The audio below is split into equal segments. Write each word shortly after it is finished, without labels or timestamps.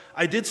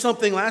I did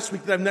something last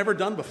week that I've never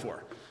done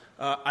before.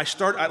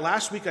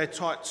 Last week I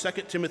taught 2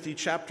 Timothy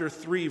chapter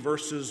 3,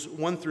 verses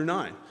 1 through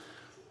 9.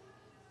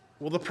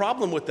 Well, the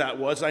problem with that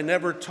was I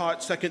never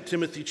taught 2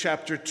 Timothy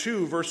chapter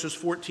 2, verses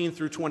 14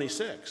 through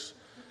 26.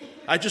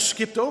 I just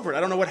skipped over it. I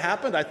don't know what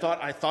happened. I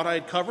thought I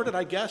had covered it,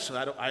 I guess.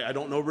 I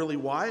don't know really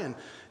why.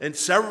 And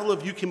several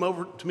of you came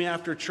over to me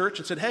after church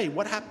and said, hey,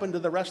 what happened to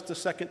the rest of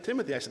 2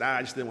 Timothy? I said,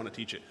 I just didn't want to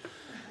teach it.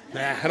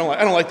 I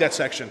don't like that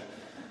section.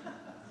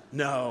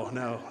 No.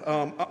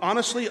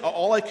 Honestly,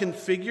 all I can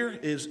figure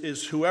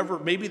is whoever,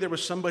 maybe there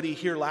was somebody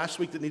here last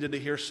week that needed to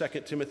hear 2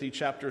 Timothy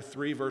chapter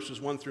 3, verses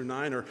 1 through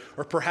 9,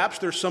 or perhaps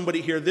there's somebody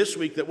here this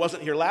week that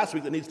wasn't here last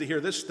week that needs to hear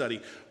this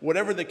study.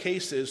 Whatever the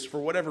case is, for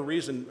whatever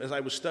reason, as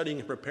I was studying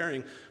and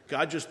preparing,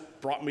 God just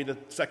brought me to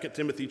 2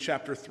 Timothy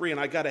chapter 3, and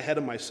I got ahead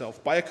of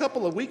myself by a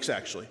couple of weeks,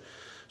 actually.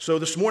 So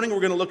this morning we're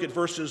going to look at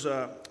verses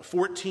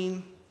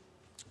 14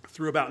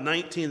 through about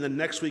 19, and then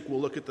next week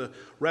we'll look at the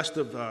rest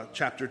of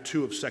chapter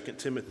 2 of 2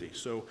 Timothy.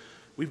 So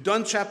we've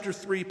done chapter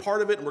 3,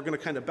 part of it, and we're going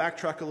to kind of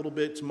backtrack a little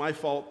bit. It's my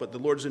fault, but the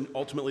Lord's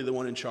ultimately the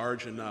one in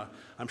charge, and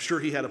I'm sure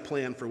he had a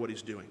plan for what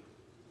he's doing.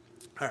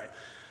 All right.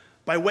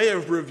 By way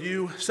of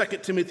review, 2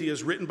 Timothy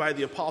is written by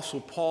the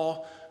Apostle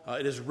Paul.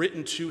 It is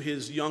written to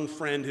his young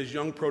friend, his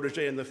young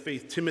protege in the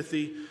faith,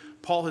 Timothy.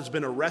 Paul has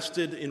been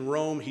arrested in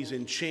Rome. He's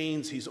in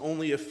chains. He's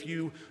only a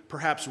few,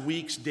 perhaps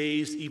weeks,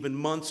 days, even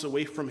months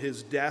away from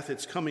his death.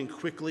 It's coming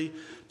quickly.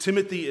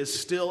 Timothy is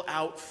still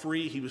out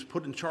free. He was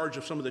put in charge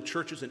of some of the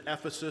churches in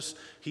Ephesus.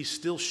 He's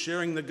still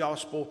sharing the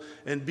gospel.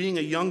 And being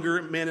a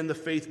younger man in the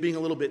faith, being a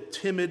little bit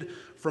timid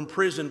from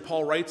prison,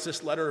 Paul writes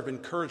this letter of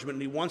encouragement,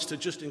 and he wants to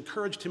just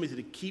encourage Timothy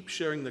to keep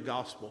sharing the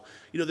gospel.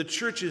 You know, the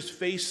church is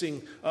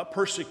facing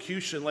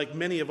persecution like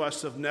many of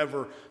us have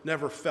never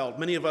felt.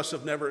 Many of us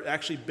have never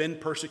actually been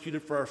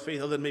persecuted for our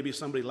faith, other than maybe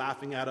somebody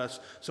laughing at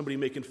us, somebody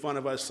making fun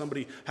of us,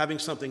 somebody having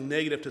something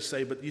negative to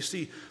say. But you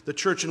see, the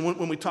church, and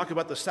when we talk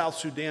about the South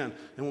Sudan,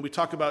 and when we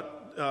talk about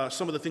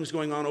some of the things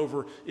going on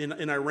over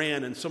in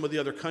Iran and some of the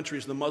other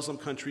countries, the Muslim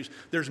countries,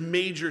 there's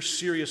major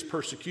serious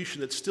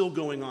persecution that's still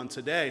going on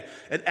today.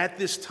 And at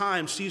this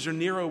time, Caesar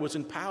Nero was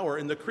in power,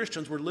 and the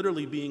Christians were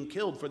literally being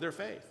killed for their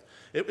faith.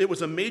 It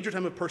was a major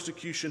time of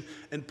persecution,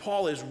 and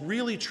Paul is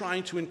really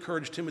trying to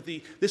encourage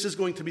Timothy. This is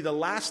going to be the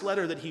last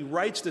letter that he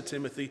writes to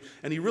Timothy,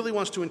 and he really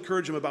wants to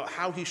encourage him about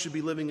how he should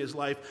be living his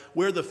life,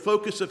 where the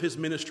focus of his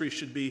ministry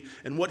should be,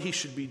 and what he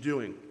should be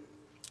doing.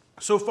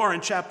 So far in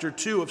chapter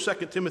 2 of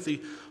 2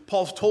 Timothy,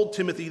 Paul's told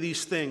Timothy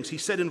these things. He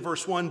said in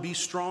verse 1, be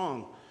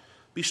strong.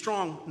 Be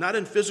strong, not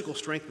in physical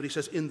strength, but he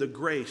says in the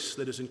grace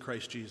that is in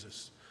Christ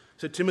Jesus. He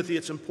said, Timothy,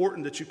 it's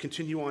important that you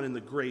continue on in the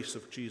grace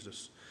of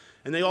Jesus.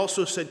 And they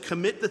also said,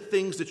 commit the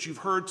things that you've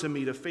heard to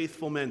me to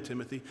faithful men,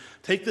 Timothy.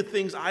 Take the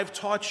things I've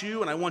taught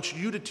you, and I want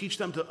you to teach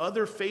them to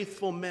other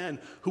faithful men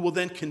who will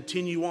then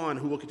continue on,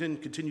 who will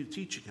continue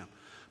teaching them.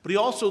 But he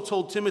also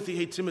told Timothy,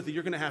 hey, Timothy,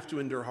 you're going to have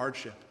to endure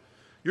hardship.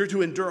 You're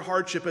to endure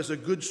hardship as a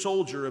good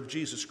soldier of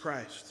Jesus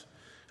Christ.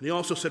 And he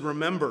also said,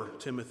 remember,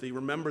 Timothy,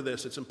 remember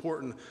this. It's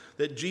important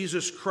that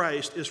Jesus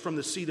Christ is from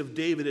the seed of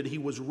David, and he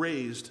was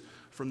raised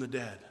from the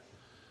dead.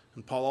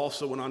 And Paul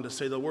also went on to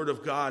say the word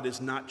of God is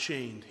not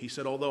chained. He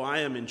said, although I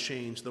am in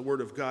chains, the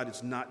word of God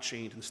is not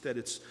chained. Instead,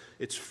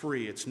 it's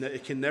free.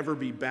 It can never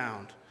be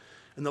bound.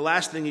 And the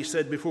last thing he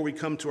said before we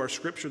come to our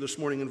scripture this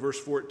morning in verse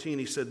 14,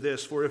 he said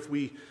this, for if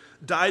we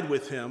died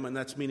with him, and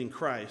that's meaning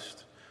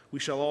Christ, we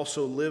shall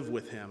also live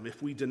with him.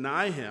 If we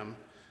deny him,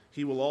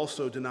 he will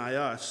also deny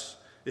us.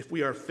 If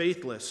we are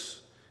faithless,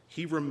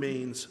 he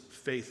remains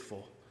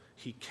faithful.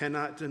 He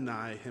cannot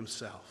deny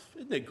himself.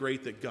 Isn't it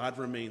great that God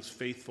remains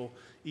faithful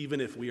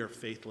even if we are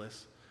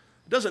faithless?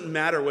 It doesn't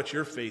matter what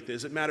your faith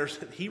is. It matters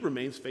that he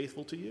remains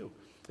faithful to you.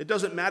 It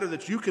doesn't matter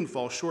that you can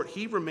fall short.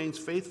 He remains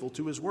faithful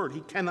to his word.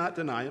 He cannot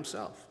deny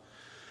himself.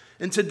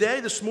 And today,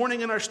 this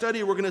morning in our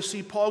study, we're going to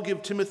see Paul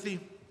give Timothy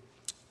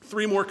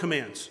 3 more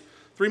commands.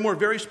 3 more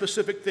very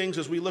specific things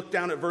as we look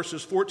down at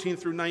verses 14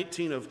 through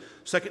 19 of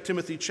 2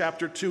 Timothy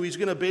chapter 2. He's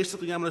going to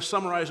basically, I'm going to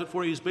summarize it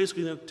for you. He's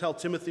basically going to tell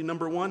Timothy,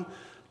 number 1,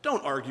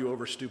 don't argue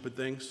over stupid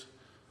things.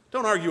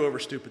 Don't argue over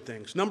stupid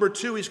things. Number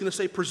 2, he's going to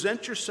say,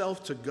 present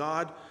yourself to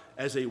God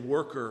as a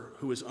worker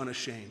who is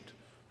unashamed,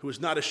 who is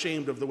not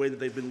ashamed of the way that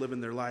they've been living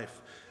their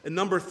life. And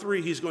number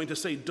 3, he's going to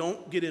say,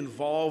 don't get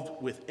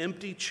involved with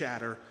empty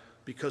chatter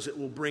because it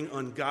will bring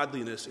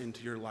ungodliness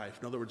into your life.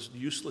 In other words,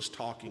 useless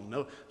talking,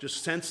 no,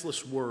 just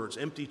senseless words,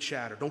 empty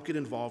chatter. Don't get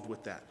involved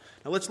with that.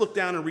 Now let's look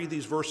down and read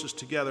these verses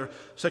together.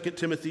 2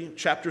 Timothy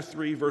chapter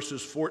 3,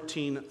 verses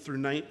 14 through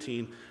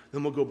 19.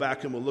 Then we'll go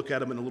back and we'll look at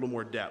them in a little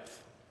more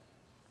depth.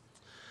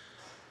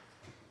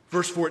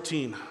 Verse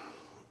 14,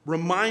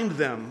 remind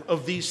them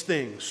of these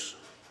things,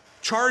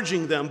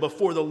 charging them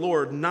before the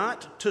Lord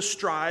not to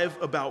strive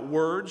about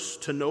words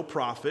to no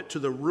profit, to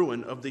the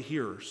ruin of the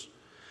hearers.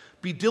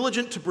 Be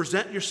diligent to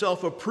present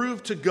yourself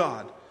approved to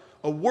God,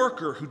 a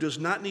worker who does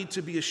not need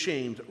to be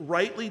ashamed,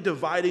 rightly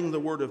dividing the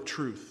word of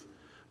truth.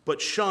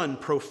 But shun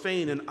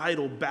profane and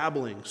idle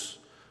babblings,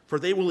 for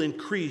they will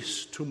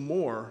increase to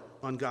more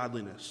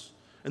ungodliness.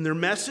 And their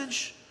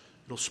message,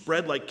 it'll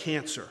spread like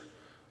cancer.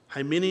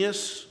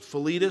 Hymenaeus,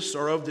 Philetus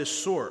are of this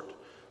sort.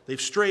 They've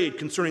strayed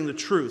concerning the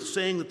truth,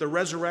 saying that the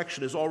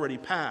resurrection is already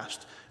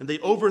past, and they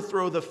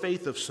overthrow the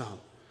faith of some.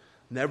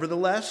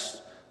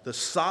 Nevertheless, the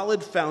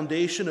solid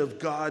foundation of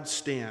God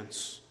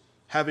stands,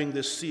 having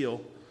this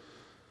seal: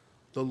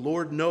 the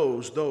Lord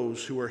knows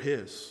those who are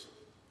his.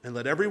 And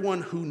let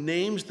everyone who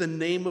names the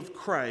name of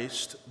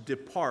Christ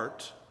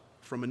depart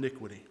from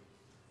iniquity.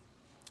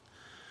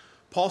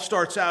 Paul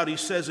starts out, he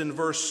says in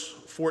verse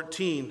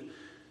 14,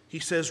 he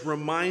says,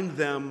 remind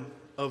them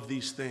of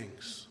these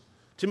things.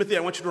 Timothy, I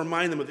want you to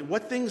remind them of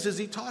what things is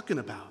he talking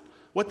about?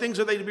 What things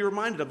are they to be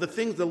reminded of?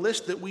 The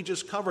list that we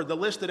just covered, the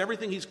list that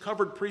everything he's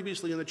covered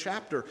previously in the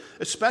chapter,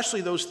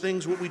 especially those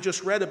things what we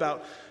just read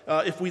about.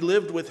 If we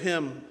lived with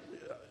him,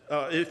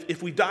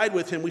 if we died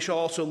with him, we shall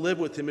also live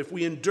with him. If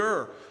we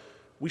endure,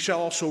 we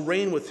shall also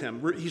reign with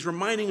him. He's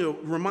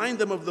remind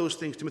them of those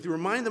things, Timothy.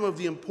 Remind them of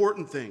the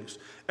important things.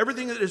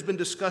 Everything that has been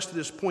discussed to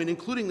this point,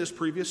 including this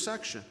previous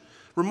section.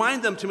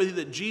 Remind them, Timothy,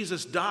 that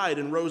Jesus died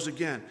and rose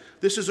again.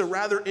 This is a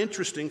rather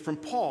interesting from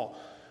Paul,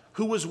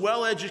 who was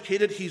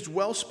well-educated, he's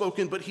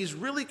well-spoken, but he's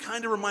really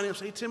kind of reminding us,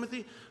 hey,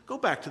 Timothy, go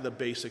back to the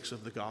basics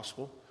of the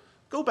gospel.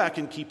 Go back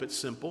and keep it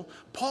simple.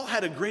 Paul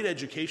had a great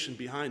education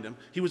behind him.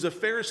 He was a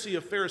Pharisee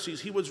of Pharisees.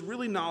 He was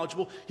really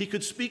knowledgeable. He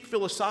could speak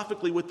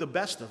philosophically with the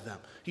best of them.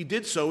 He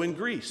did so in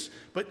Greece.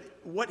 But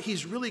what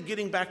he's really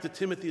getting back to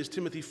Timothy is,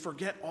 Timothy,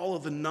 forget all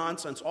of the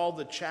nonsense, all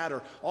the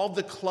chatter, all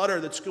the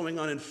clutter that's going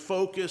on, and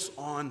focus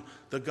on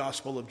the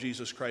gospel of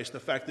Jesus Christ, the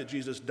fact that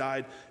Jesus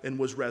died and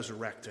was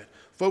resurrected.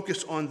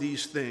 Focus on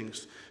these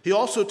things. He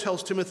also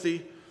tells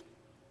Timothy,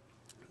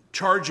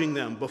 charging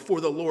them before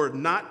the Lord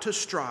not to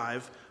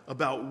strive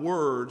about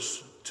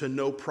words to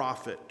no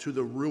profit, to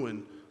the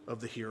ruin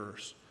of the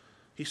hearers.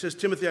 He says,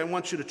 Timothy, I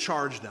want you to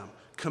charge them,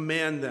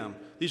 command them.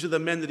 These are the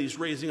men that he's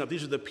raising up.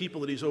 These are the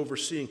people that he's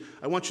overseeing.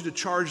 I want you to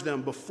charge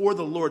them before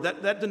the Lord.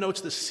 That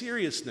denotes the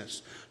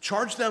seriousness.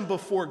 Charge them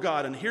before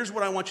God. And here's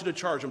what I want you to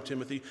charge them,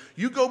 Timothy.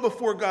 You go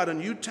before God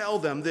and you tell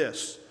them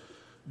this: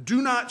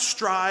 do not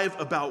strive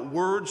about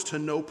words to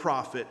no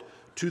profit,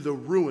 to the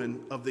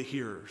ruin of the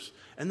hearers.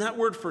 And that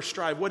word for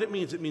strive, what it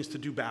means to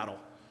do battle.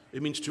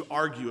 It means to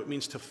argue. It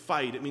means to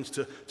fight. It means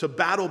to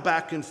battle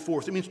back and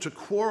forth. It means to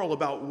quarrel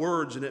about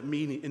words and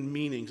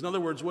meanings. In other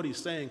words, what he's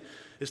saying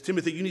is,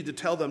 Timothy, you need to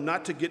tell them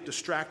not to get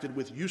distracted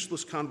with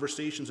useless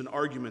conversations and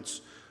arguments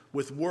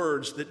with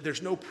words that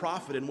there's no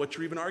profit in what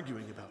you're even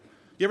arguing about.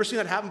 You ever seen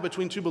that happen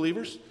between two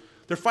believers?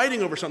 They're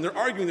fighting over something. They're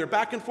arguing. They're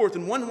back and forth.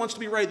 And one wants to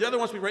be right. The other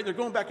wants to be right. They're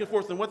going back and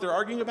forth. And what they're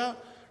arguing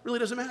about really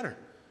doesn't matter.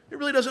 It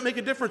really doesn't make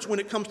a difference when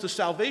it comes to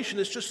salvation.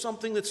 It's just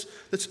something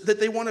that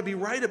they want to be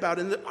right about.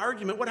 And the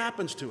argument, what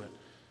happens to it?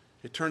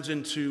 It turns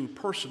into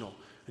personal.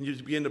 And you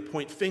begin to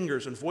point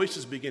fingers and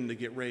voices begin to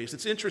get raised.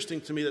 It's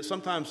interesting to me that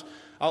sometimes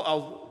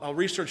I'll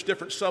research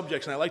different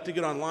subjects, and I like to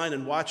get online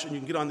and watch, and you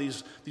can get on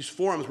these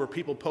forums where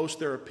people post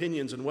their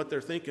opinions and what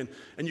they're thinking.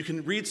 And you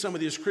can read some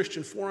of these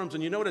Christian forums,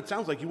 and you know what it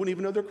sounds like. You wouldn't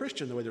even know they're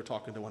Christian the way they're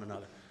talking to one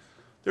another.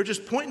 They're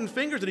just pointing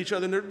fingers at each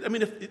other. And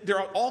if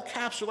they're all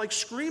caps, they're like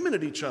screaming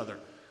at each other.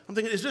 I'm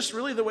thinking, is this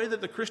really the way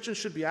that the Christians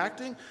should be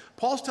acting?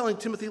 Paul's telling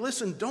Timothy,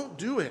 listen, don't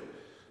do it.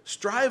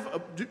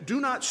 Do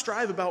not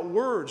strive about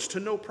words to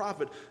no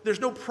profit. There's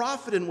no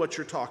profit in what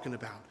you're talking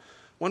about.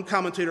 One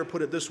commentator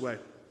put it this way,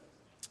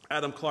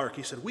 Adam Clark.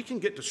 He said, we can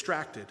get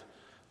distracted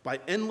by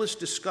endless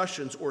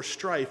discussions or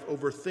strife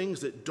over things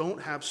that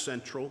don't have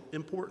central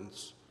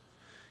importance.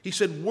 He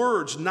said,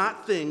 words,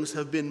 not things,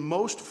 have been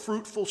most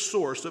fruitful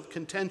source of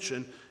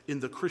contention in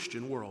the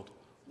Christian world.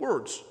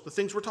 Words, the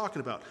things we're talking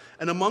about.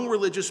 And among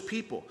religious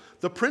people,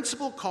 the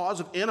principal cause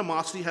of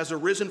animosity has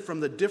arisen from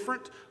the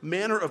different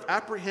manner of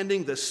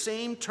apprehending the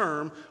same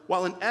term,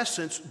 while in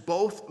essence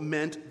both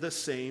meant the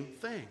same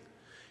thing.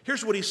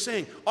 Here's what he's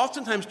saying.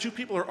 Oftentimes two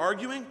people are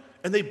arguing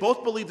and they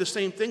both believe the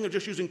same thing, they're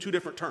just using two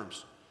different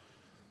terms.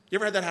 You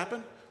ever had that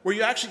happen? Where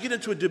you actually get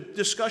into a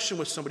discussion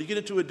with somebody, you get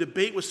into a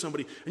debate with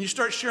somebody, and you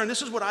start sharing,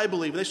 this is what I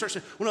believe. And they start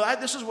saying, well,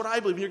 no, this is what I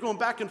believe. And you're going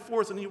back and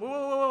forth, and you,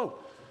 whoa.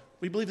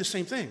 We believe the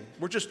same thing.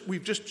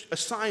 We've just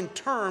assigned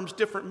terms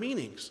different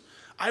meanings.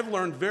 I've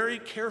learned very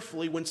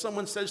carefully when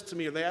someone says to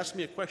me or they ask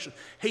me a question,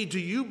 hey, do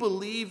you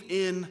believe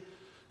in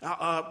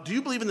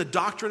the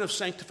doctrine of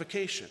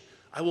sanctification?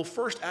 I will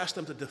first ask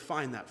them to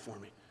define that for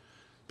me.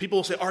 People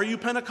will say, are you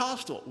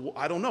Pentecostal? Well,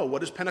 I don't know.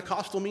 What does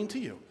Pentecostal mean to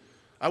you?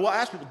 I will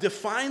ask people,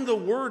 define the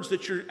words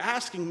that you're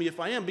asking me if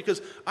I am,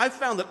 because I've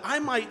found that I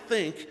might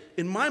think,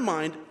 in my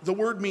mind, the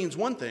word means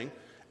one thing,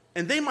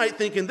 and they might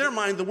think in their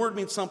mind the word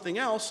means something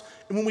else.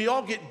 And when we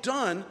all get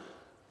done,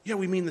 yeah,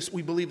 we mean this,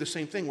 we believe the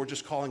same thing. We're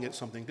just calling it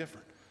something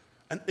different.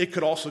 And it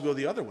could also go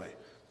the other way.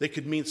 They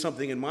could mean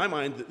something in my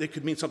mind, they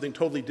could mean something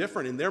totally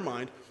different in their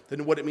mind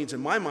than what it means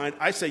in my mind.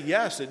 I say,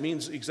 yes, it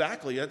means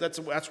exactly. That's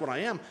what I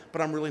am,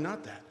 but I'm really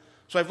not that.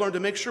 So I've learned to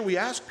make sure we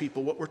ask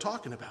people what we're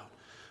talking about.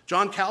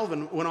 John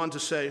Calvin went on to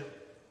say,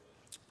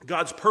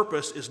 God's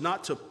purpose is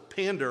not to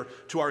pander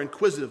to our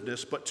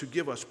inquisitiveness, but to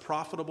give us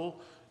profitable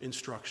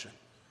instruction.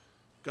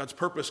 God's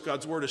purpose,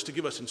 God's word is to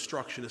give us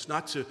instruction. It's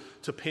not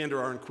to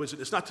pander our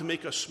inquisitiveness. It's not to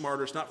make us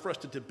smarter. It's not for us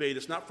to debate.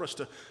 It's not for us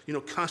to,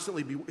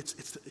 constantly be.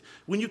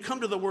 When you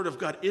come to the word of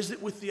God, is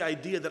it with the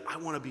idea that I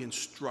want to be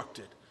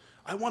instructed?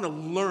 I want to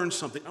learn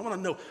something. I want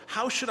to know,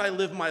 how should I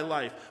live my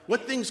life?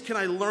 What things can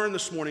I learn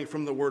this morning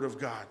from the word of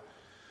God?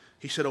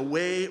 He said,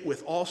 away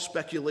with all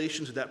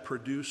speculations that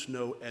produce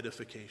no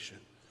edification.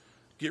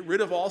 Get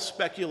rid of all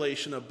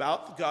speculation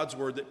about God's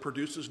word that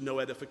produces no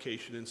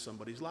edification in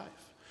somebody's life.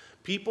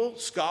 People,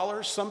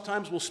 scholars,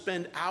 sometimes will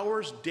spend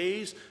hours,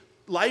 days,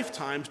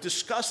 lifetimes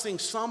discussing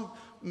some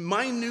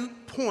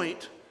minute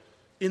point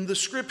in the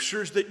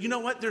scriptures that,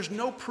 there's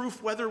no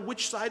proof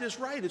which side is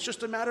right. It's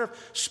just a matter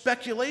of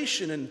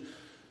speculation. And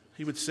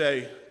he would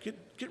say,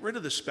 get rid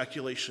of the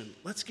speculation.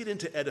 Let's get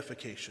into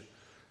edification.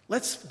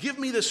 Give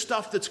me the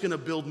stuff that's going to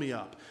build me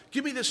up.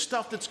 Give me the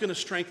stuff that's going to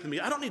strengthen me.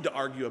 I don't need to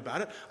argue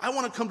about it. I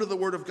want to come to the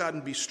word of God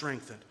and be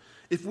strengthened.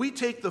 If we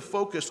take the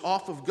focus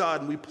off of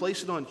God and we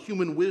place it on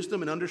human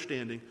wisdom and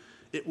understanding,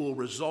 it will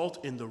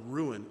result in the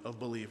ruin of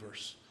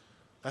believers.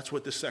 That's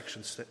what this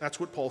section says. That's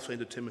what Paul's saying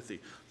to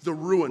Timothy. The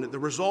ruin, the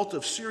result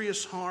of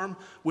serious harm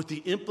with the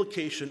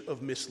implication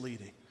of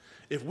misleading.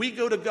 If we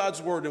go to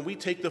God's word and we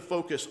take the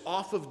focus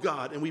off of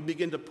God and we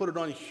begin to put it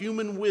on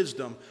human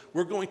wisdom,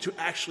 we're going to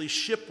actually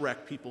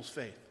shipwreck people's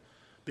faith,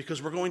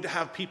 because we're going to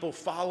have people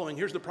following.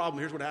 Here's the problem.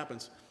 Here's what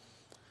happens.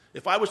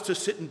 If I was to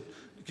sit and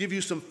give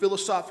you some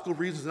philosophical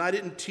reasons and I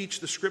didn't teach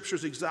the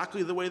scriptures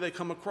exactly the way they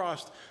come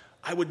across,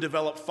 I would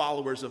develop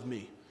followers of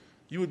me.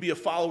 You would be a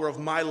follower of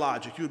my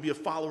logic. You would be a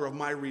follower of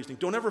my reasoning.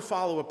 Don't ever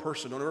follow a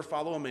person. Don't ever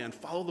follow a man.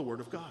 Follow the word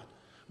of God.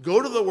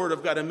 Go to the word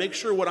of God and make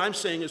sure what I'm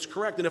saying is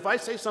correct. And if I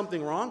say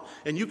something wrong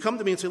and you come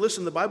to me and say,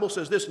 listen, the Bible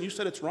says this, and you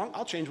said it's wrong,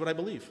 I'll change what I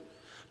believe.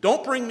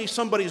 Don't bring me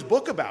somebody's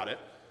book about it.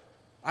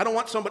 I don't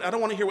want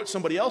to hear what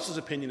somebody else's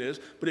opinion is,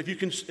 but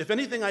if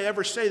anything I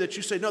ever say that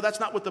you say, no, that's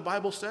not what the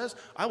Bible says,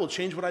 I will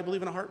change what I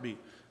believe in a heartbeat.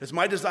 It's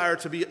my desire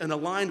to be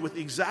aligned with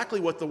exactly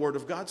what the word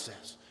of God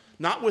says.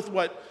 Not with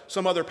what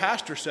some other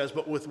pastor says,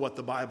 but with what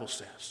the Bible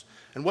says.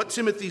 And what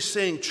Timothy's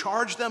saying,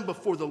 charge them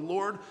before the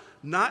Lord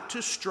not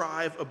to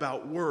strive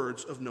about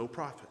words of no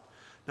profit.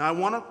 Now, I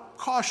want to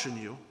caution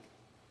you,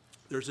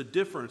 there's a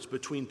difference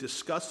between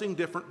discussing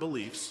different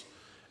beliefs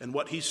and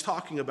what he's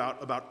talking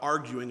about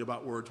arguing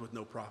about words with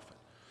no profit.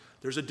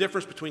 There's a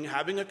difference between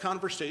having a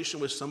conversation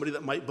with somebody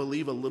that might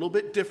believe a little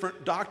bit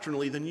different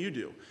doctrinally than you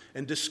do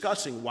and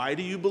discussing, why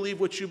do you believe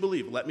what you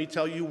believe? Let me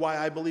tell you why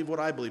I believe what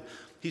I believe.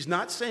 He's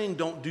not saying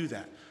don't do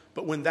that.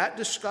 But when that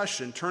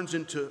discussion turns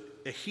into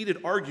a heated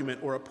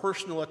argument or a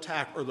personal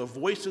attack or the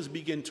voices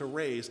begin to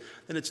raise,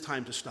 then it's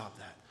time to stop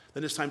that.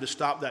 Then it's time to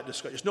stop that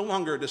discussion. It's no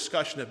longer a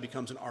discussion that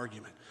becomes an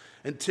argument.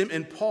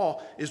 And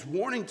Paul is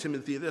warning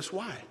Timothy of this.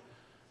 Why?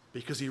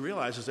 Because he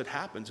realizes it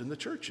happens in the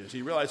churches.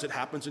 He realizes it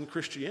happens in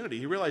Christianity.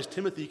 He realized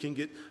Timothy can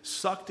get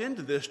sucked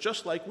into this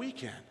just like we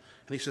can.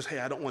 And he says, hey,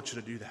 I don't want you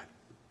to do that.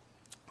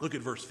 Look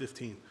at verse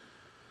 15.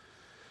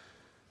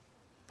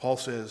 Paul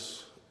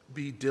says,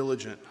 be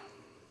diligent.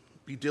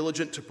 Be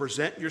diligent to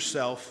present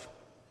yourself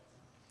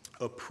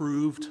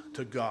approved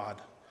to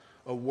God,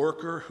 a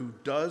worker who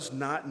does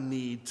not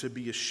need to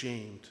be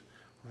ashamed,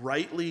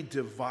 rightly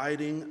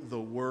dividing the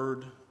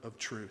word of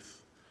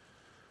truth.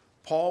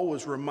 Paul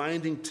was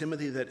reminding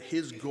Timothy that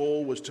his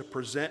goal was to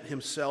present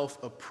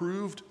himself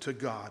approved to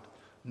God,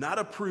 not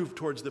approved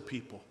towards the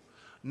people.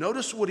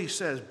 Notice what he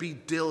says, be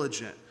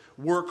diligent,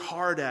 work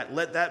hard at,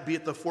 let that be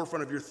at the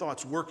forefront of your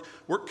thoughts, work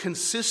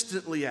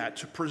consistently at,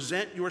 to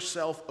present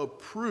yourself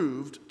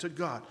approved to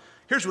God.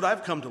 Here's what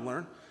I've come to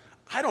learn.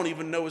 I don't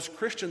even know as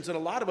Christians that a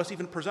lot of us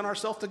even present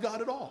ourselves to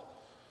God at all.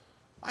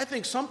 I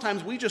think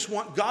sometimes we just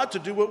want God to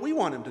do what we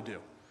want him to do.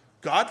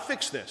 God,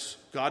 fix this.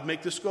 God,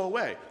 make this go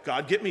away.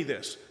 God, get me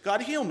this.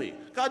 God, heal me.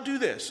 God, do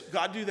this.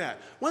 God, do that.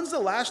 When's the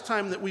last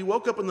time that we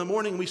woke up in the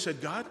morning and we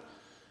said, God,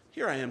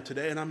 here I am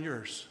today and I'm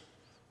yours.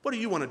 What do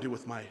you want to do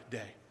with my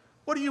day?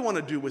 What do you want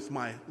to do with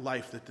my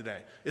life today?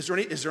 Is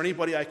there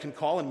anybody I can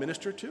call and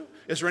minister to?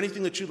 Is there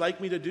anything that you'd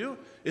like me to do?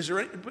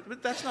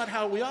 But that's not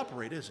how we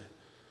operate, is it?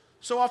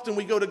 So often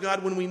we go to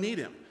God when we need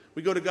him.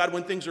 We go to God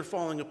when things are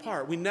falling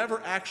apart. We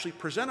never actually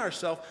present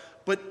ourselves.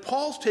 But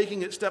Paul's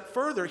taking it a step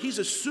further. He's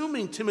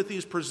assuming Timothy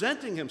is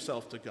presenting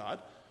himself to God.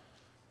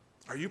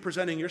 Are you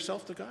presenting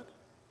yourself to God?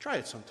 Try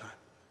it sometime.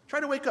 Try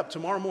to wake up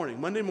tomorrow morning,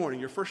 Monday morning,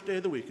 your first day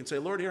of the week, and say,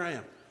 Lord, here I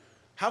am.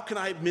 How can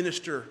I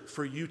minister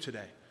for you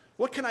today?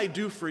 What can I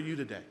do for you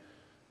today?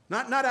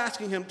 Not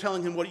asking him,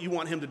 telling him what you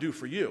want him to do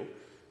for you.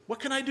 What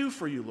can I do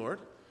for you, Lord?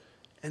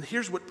 And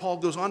here's what Paul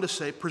goes on to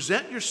say,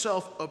 present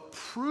yourself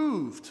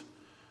approved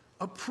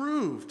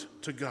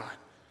to God.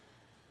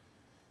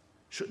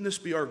 Shouldn't this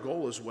be our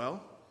goal as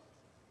well?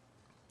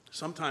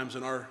 Sometimes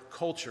in our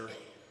culture,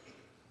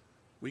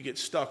 we get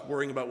stuck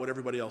worrying about what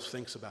everybody else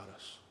thinks about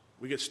us.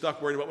 We get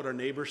stuck worrying about what our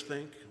neighbors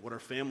think, what our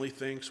family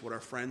thinks, what our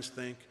friends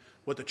think,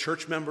 what the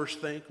church members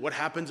think, what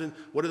happens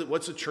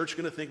what's the church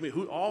going to think of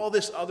me, all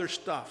this other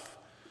stuff.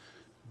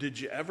 Did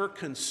you ever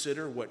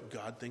consider what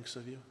God thinks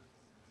of you?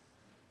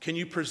 Can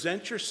you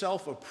present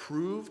yourself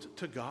approved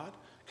to God?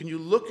 Can you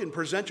look and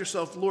present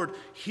yourself, Lord,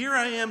 here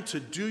I am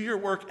to do your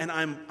work, and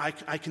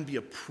I can be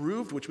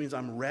approved, which means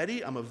I'm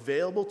ready, I'm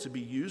available to be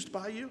used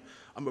by you.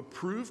 I'm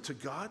approved to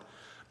God.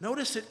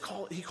 Notice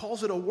he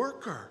calls it a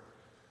worker.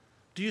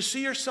 Do you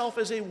see yourself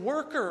as a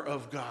worker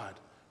of God,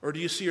 or do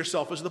you see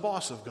yourself as the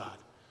boss of God?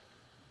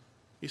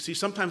 You see,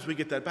 sometimes we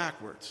get that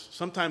backwards.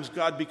 Sometimes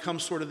God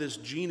becomes sort of this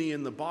genie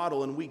in the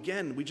bottle, and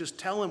we just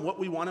tell him what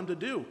we want him to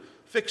do.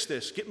 Fix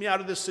this. Get me out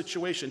of this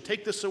situation.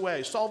 Take this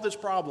away. Solve this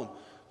problem.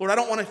 Lord, I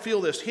don't want to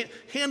feel this.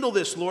 Handle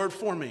this, Lord,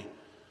 for me.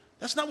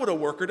 That's not what a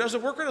worker does. A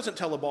worker doesn't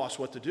tell a boss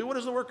what to do. What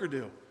does the worker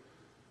do?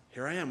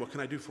 Here I am. What can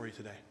I do for you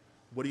today?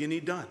 What do you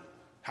need done?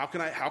 How can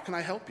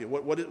I help you?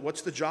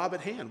 What's the job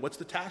at hand? What's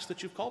the task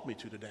that you've called me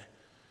to today?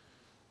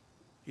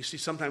 You see,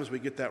 sometimes we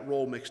get that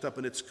role mixed up,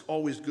 and it's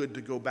always good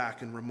to go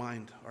back and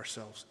remind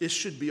ourselves. This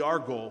should be our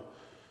goal,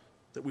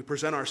 that we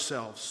present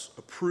ourselves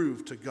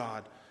approved to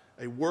God,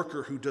 a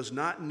worker who does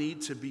not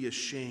need to be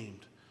ashamed.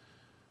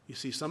 You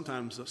see,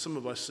 sometimes some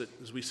of us,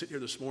 as we sit here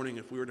this morning,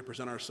 if we were to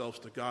present ourselves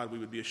to God, we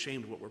would be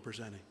ashamed of what we're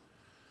presenting.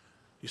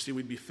 You see,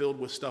 we'd be filled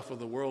with stuff of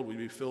the world. We'd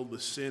be filled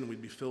with sin.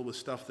 We'd be filled with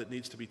stuff that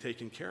needs to be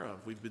taken care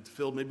of. We've been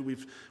filled, maybe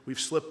we've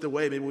slipped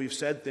away. Maybe we've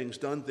said things,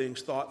 done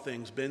things, thought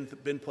things,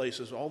 been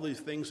places, all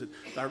these things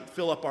that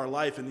fill up our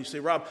life. And you say,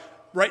 Rob,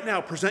 right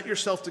now, present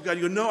yourself to God.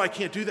 You go, no, I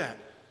can't do that.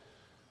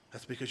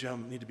 That's because you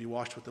need to be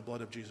washed with the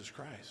blood of Jesus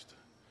Christ.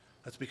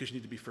 That's because you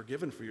need to be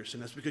forgiven for your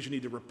sin. That's because you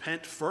need to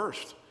repent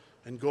first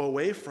and go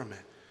away from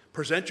it.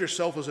 Present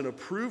yourself as an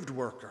approved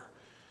worker.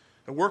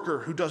 A worker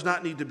who does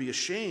not need to be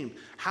ashamed.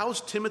 How is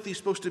Timothy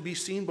supposed to be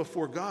seen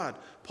before God?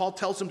 Paul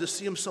tells him to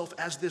see himself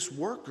as this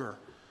worker.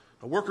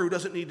 A worker who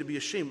doesn't need to be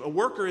ashamed. A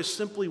worker is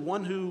simply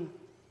one who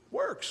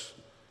works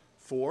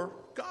for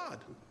God.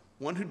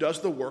 One who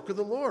does the work of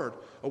the Lord.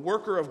 A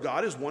worker of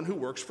God is one who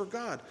works for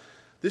God.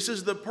 This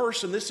is the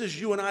person, this is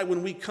you and I,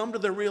 when we come to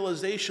the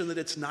realization that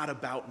it's not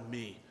about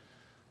me.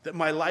 That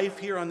my life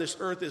here on this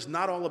earth is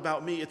not all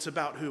about me. It's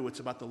about who? It's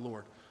about the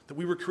Lord. That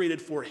we were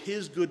created for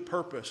his good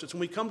purpose. It's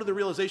when we come to the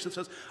realization that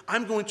says,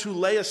 I'm going to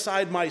lay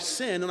aside my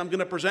sin and I'm going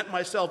to present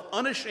myself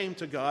unashamed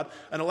to God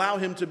and allow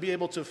him to be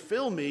able to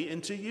fill me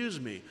and to use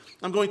me.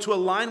 I'm going to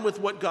align with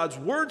what God's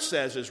word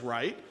says is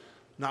right,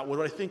 not what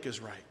I think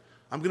is right.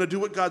 I'm going to do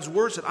what God's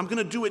word said. I'm going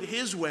to do it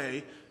his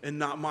way and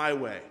not my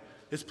way.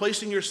 It's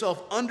placing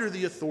yourself under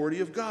the authority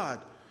of God.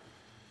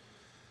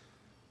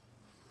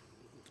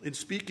 In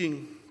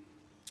speaking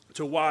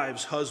to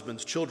wives,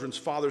 husbands, children's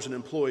fathers, and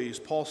employees,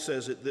 Paul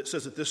says it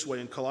this way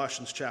in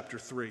Colossians chapter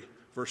 3,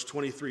 verse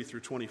 23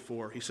 through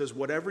 24. He says,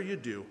 whatever you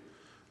do,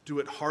 do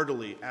it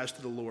heartily as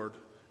to the Lord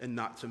and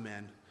not to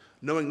men,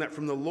 knowing that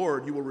from the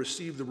Lord you will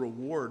receive the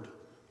reward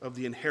of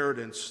the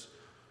inheritance,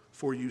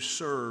 for you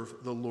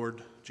serve the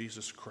Lord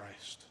Jesus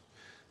Christ.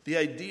 The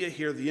idea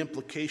here, the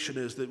implication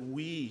is that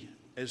we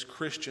as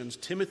Christians,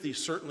 Timothy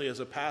certainly as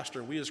a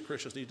pastor, we as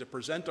Christians need to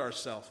present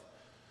ourselves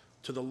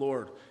to the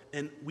Lord.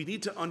 And we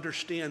need to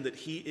understand that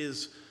he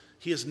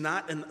is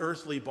not an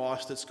earthly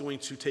boss that's going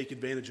to take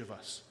advantage of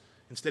us.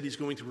 Instead, he's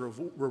going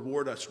to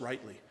reward us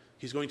rightly.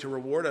 He's going to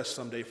reward us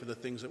someday for the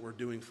things that we're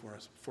doing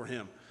for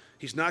him.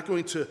 He's not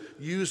going to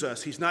use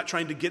us. He's not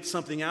trying to get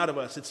something out of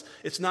us.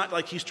 It's not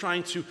like he's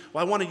trying to,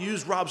 well, I want to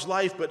use Rob's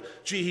life,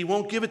 but gee, he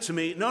won't give it to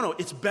me. No,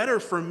 it's better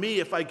for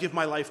me if I give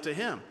my life to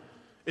him.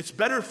 It's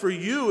better for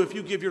you if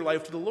you give your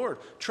life to the Lord.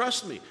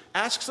 Trust me.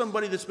 Ask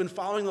somebody that's been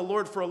following the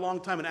Lord for a long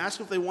time and ask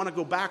if they want to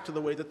go back to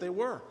the way that they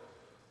were.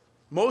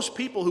 Most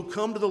people who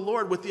come to the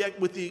Lord with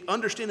the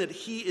understanding that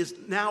he is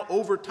now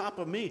over top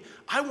of me,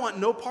 I want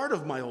no part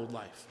of my old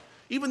life.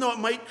 Even though it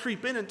might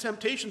creep in and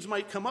temptations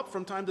might come up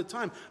from time to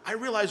time, I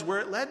realize where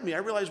it led me. I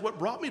realize what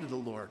brought me to the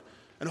Lord.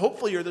 And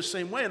hopefully you're the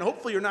same way. And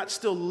hopefully you're not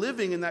still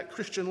living in that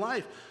Christian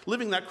life,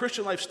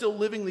 still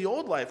living the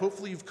old life.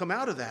 Hopefully you've come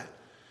out of that.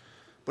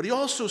 But he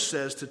also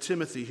says to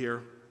Timothy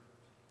here,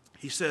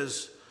 he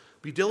says,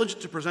 be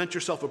diligent to present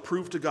yourself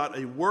approved to God,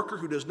 a worker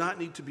who does not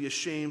need to be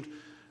ashamed.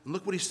 And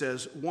look what he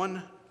says,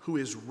 one who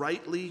is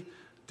rightly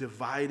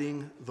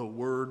dividing the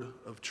word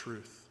of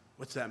truth.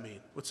 What's that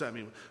mean?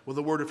 Well,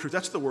 the word of truth,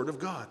 that's the word of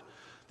God.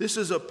 This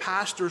is a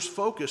pastor's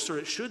focus, or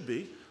it should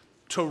be,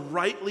 to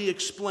rightly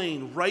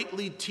explain,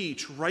 rightly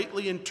teach,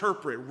 rightly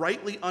interpret,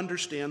 rightly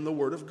understand the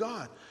word of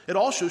God. It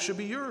also should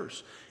be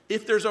yours.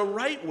 If there's a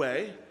right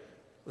way,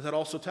 does that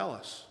also tell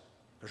us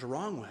there's a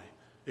wrong way?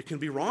 It can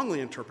be wrongly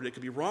interpreted. It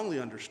can be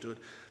wrongly understood.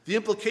 The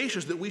implication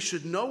is that we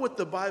should know what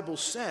the Bible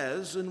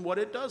says and what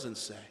it doesn't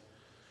say.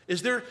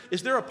 Is there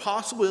a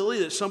possibility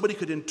that somebody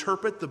could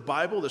interpret the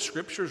Bible, the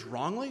scriptures,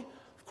 wrongly?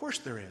 Of course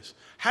there is.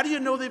 How do you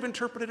know they've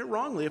interpreted it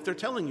wrongly if they're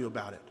telling you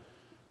about it?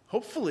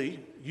 Hopefully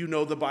you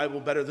know the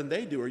Bible better than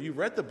they do, or you've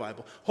read the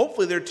Bible.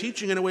 Hopefully they're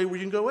teaching in a way where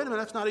you can go, wait a minute,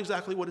 that's not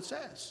exactly what it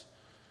says.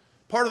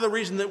 Part of the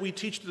reason that we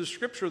teach the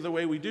scripture the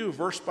way we do,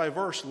 verse by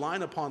verse,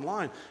 line upon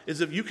line,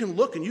 is if you can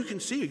look and you can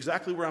see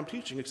exactly where I'm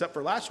teaching, except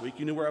for last week,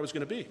 you knew where I was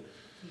going to be.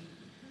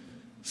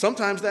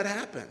 Sometimes that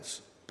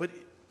happens. But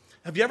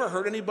have you ever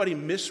heard anybody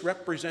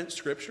misrepresent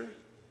scripture?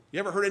 You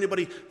ever heard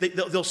anybody,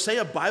 they'll say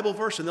a Bible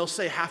verse and they'll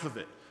say half of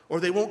it, or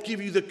they won't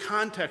give you the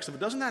context of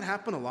it. Doesn't that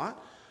happen a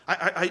lot?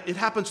 It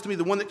happens to me,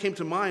 the one that came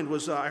to mind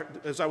was,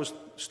 as I was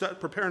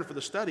preparing for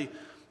the study,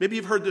 maybe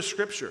you've heard this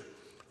scripture.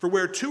 For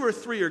where 2 or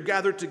 3 are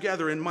gathered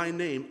together in my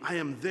name, I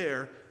am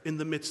there in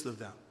the midst of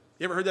them.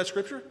 You ever heard that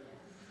scripture?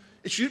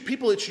 It's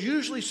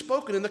usually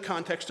spoken in the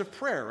context of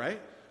prayer, right?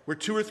 Where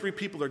 2 or 3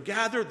 people are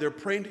gathered, they're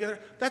praying together.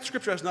 That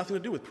scripture has nothing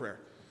to do with prayer.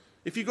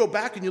 If you go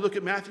back and you look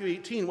at Matthew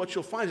 18, what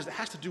you'll find is it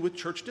has to do with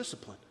church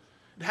discipline.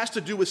 It has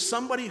to do with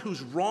somebody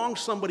who's wronged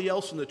somebody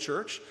else in the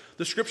church.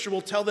 The scripture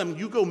will tell them,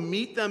 you go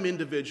meet them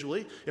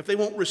individually. If they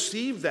won't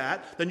receive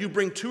that, then you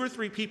bring 2 or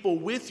 3 people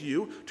with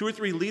you, 2 or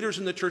 3 leaders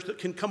in the church that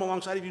can come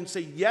alongside of you and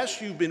say,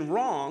 yes, you've been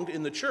wronged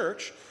in the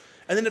church.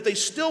 And then if they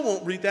still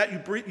won't read that,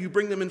 you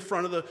bring them in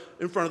front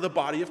of the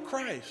body of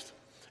Christ.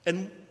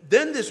 And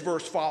then this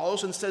verse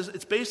follows and says,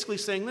 it's basically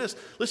saying this.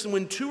 Listen,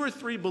 when 2 or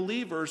 3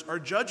 believers are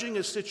judging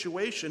a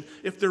situation,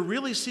 if they're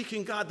really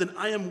seeking God, then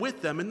I am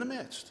with them in the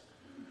midst.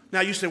 Now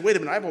you say, wait a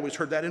minute, I've always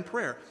heard that in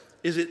prayer.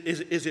 Is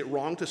it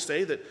wrong to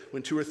say that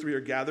when 2 or 3 are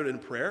gathered in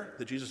prayer,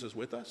 that Jesus is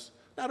with us?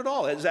 Not at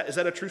all. Is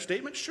that a true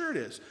statement? Sure it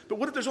is. But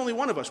what if there's only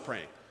one of us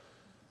praying?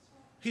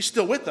 He's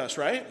still with us,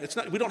 right?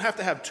 We don't have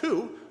to have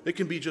 2. It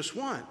can be just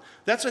 1.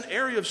 That's an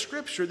area of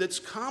Scripture that's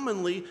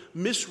commonly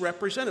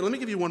misrepresented. Let me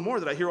give you one more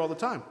that I hear all the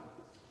time.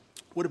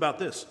 What about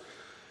this?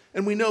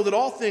 And we know that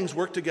all things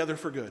work together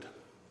for good,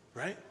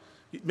 right?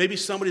 Maybe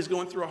somebody's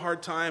going through a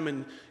hard time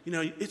and,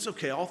 it's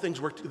okay. All things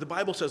work. The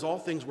Bible says all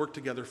things work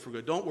together for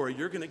good. Don't worry.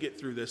 You're going to get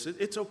through this.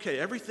 It's okay.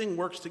 Everything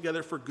works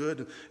together for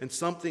good and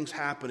something's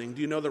happening.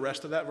 Do you know the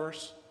rest of that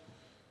verse?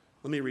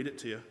 Let me read it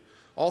to you.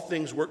 All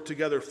things work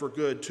together for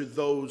good to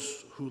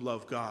those who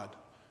love God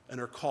and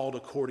are called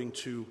according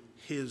to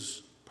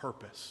his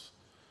purpose.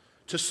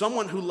 To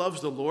someone who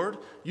loves the Lord,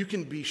 you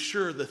can be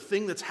sure the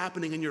thing that's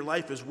happening in your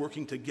life is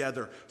working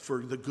together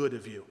for the good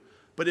of you.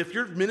 But if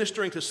you're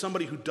ministering to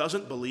somebody who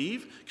doesn't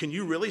believe, can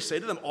you really say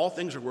to them, all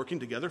things are working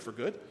together for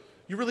good?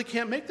 You really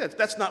can't make that.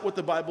 That's not what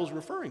the Bible is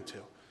referring to.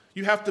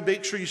 You have to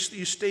make sure you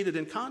state it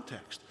in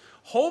context.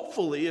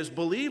 Hopefully, as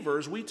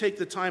believers, we take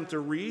the time to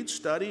read,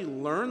 study,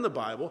 learn the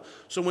Bible,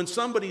 so when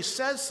somebody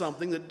says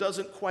something that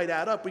doesn't quite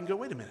add up, we can go,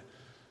 wait a minute,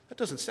 that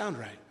doesn't sound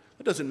right.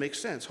 That doesn't make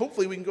sense.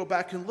 Hopefully, we can go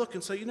back and look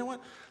and say, you know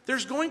what?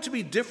 There's going to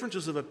be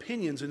differences of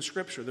opinions in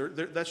Scripture.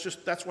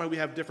 That's why we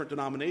have different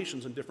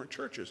denominations and different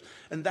churches.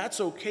 And that's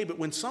okay, but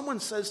when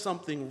someone says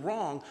something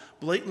wrong,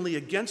 blatantly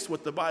against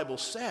what the Bible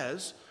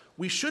says,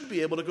 we should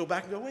be able to go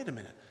back and go, wait a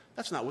minute,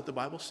 that's not what the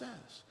Bible says.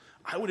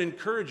 I would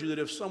encourage you that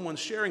if someone's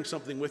sharing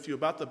something with you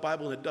about the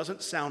Bible and it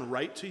doesn't sound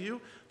right to you,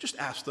 just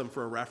ask them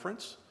for a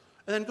reference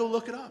and then go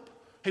look it up.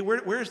 Hey,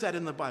 where is that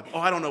in the Bible? Oh,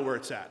 I don't know where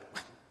it's at.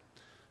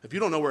 If you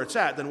don't know where it's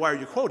at, then why are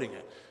you quoting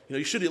it?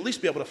 You should at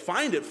least be able to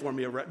find it for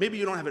me. Maybe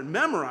you don't have it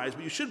memorized,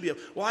 but you should be able,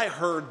 well, I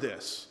heard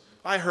this.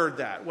 I heard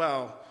that.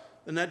 Well,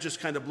 and that just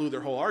kind of blew their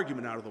whole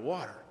argument out of the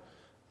water.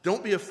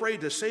 Don't be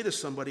afraid to say to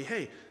somebody,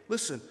 hey,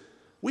 listen,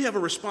 we have a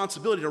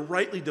responsibility to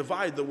rightly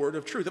divide the word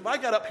of truth. If I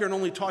got up here and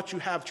only taught you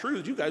half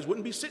truths, you guys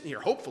wouldn't be sitting here,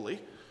 hopefully.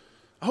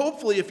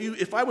 Hopefully,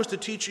 if I was to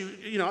teach you,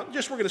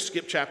 we're going to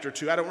skip chapter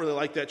 2. I don't really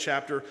like that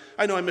chapter.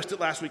 I know I missed it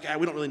last week.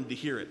 We don't really need to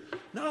hear it.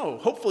 No,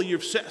 hopefully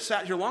you've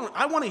sat here long.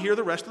 I want to hear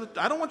the rest of it.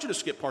 I don't want you to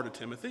skip part of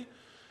Timothy.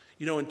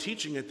 In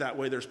teaching it that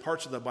way, there's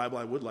parts of the Bible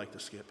I would like to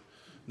skip.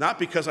 Not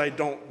because I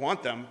don't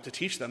want them to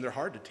teach them. They're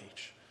hard to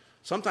teach.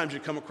 Sometimes you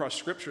come across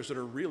scriptures that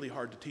are really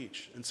hard to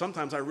teach. And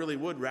sometimes I really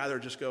would rather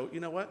just go, you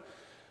know what?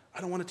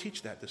 I don't want to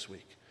teach that this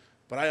week.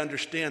 But I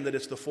understand that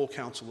it's the full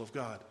counsel of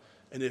God.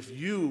 And if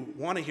you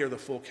want to hear the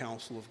full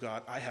counsel of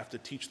God, I have to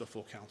teach the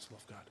full counsel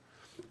of God.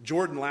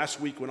 Jordan last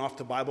week went off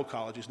to Bible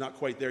college. He's not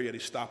quite there yet.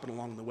 He's stopping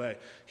along the way.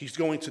 He's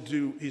going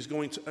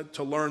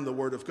to learn the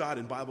Word of God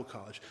in Bible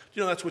college.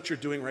 That's what you're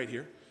doing right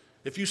here.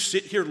 If you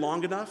sit here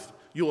long enough,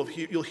 you'll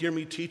hear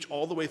me teach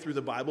all the way through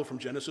the Bible from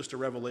Genesis to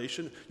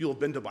Revelation. You'll have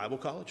been to Bible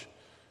college.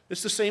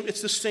 It's the same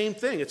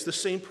thing. It's the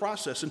same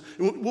process. And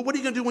what are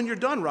you going to do when you're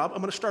done, Rob? I'm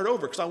going to start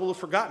over because I will have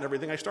forgotten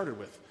everything I started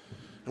with.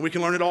 And we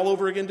can learn it all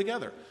over again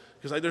together.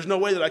 Because there's no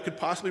way that I could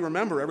possibly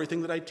remember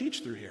everything that I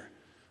teach through here.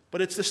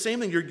 But it's the same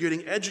thing. You're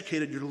getting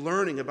educated. You're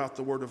learning about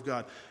the Word of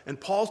God. And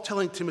Paul's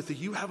telling Timothy,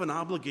 you have an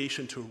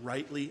obligation to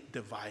rightly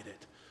divide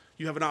it.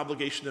 You have an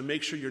obligation to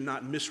make sure you're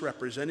not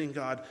misrepresenting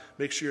God,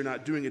 make sure you're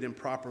not doing it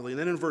improperly. And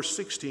then in verse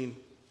 16,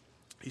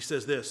 he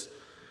says this,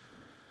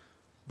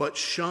 but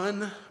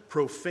shun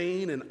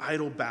profane and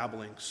idle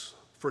babblings,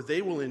 for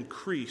they will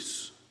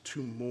increase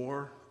to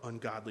more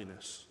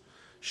ungodliness.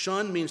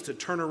 Shun means to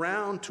turn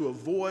around, to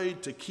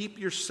avoid, to keep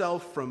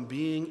yourself from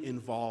being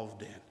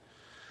involved in.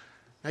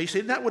 Now you say,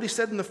 isn't that what he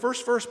said in the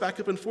first verse back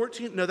up in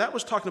 14? No, that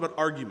was talking about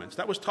arguments.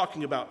 That was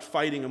talking about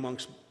fighting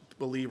amongst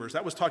believers.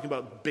 That was talking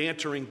about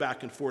bantering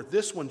back and forth.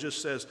 This one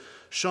just says,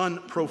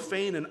 shun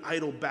profane and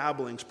idle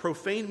babblings.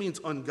 Profane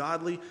means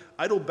ungodly.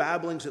 Idle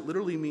babblings, it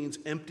literally means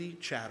empty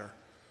chatter.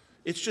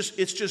 It's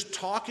just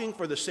talking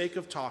for the sake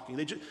of talking.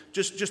 They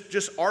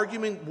just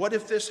arguing, what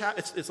if this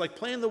happened? It's like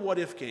playing the what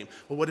if game.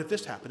 Well, what if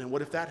this happened? And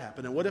what if that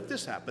happened? And what if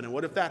this happened? And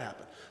what if that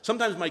happened?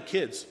 Sometimes my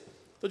kids,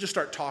 they'll just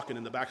start talking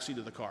in the back seat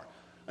of the car.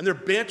 And they're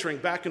bantering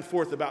back and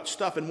forth about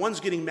stuff, and one's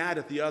getting mad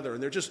at the other,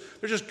 and they're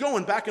just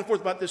going back and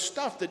forth about this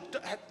stuff that,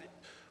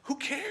 who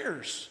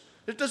cares?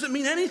 It doesn't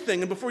mean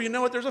anything, and before you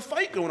know it, there's a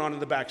fight going on in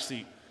the back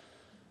seat.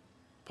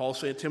 Paul's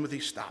saying, Timothy,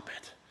 stop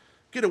it.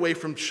 Get away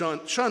from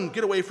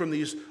get away from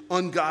these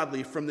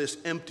ungodly, from this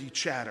empty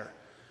chatter.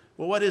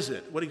 Well, what is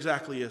it? What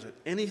exactly is it?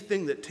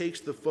 Anything that takes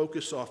the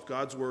focus off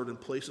God's word and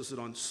places it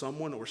on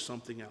someone or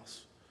something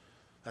else.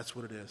 That's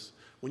what it is.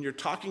 When you're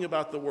talking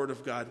about the word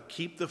of God,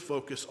 keep the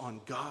focus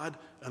on God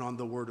and on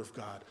the word of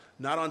God,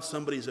 not on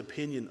somebody's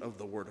opinion of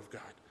the word of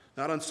God,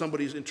 not on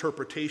somebody's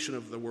interpretation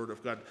of the word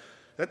of God.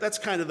 That's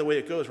kind of the way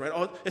it goes, right?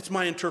 Oh, it's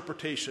my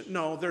interpretation.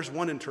 No, there's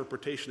one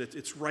interpretation.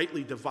 It's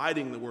rightly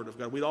dividing the word of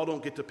God. We all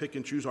don't get to pick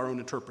and choose our own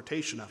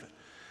interpretation of it.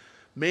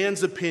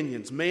 Man's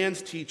opinions,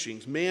 man's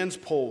teachings, man's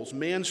polls,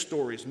 man's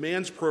stories,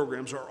 man's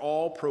programs are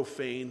all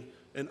profane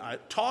and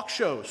talk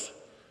shows.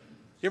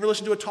 You ever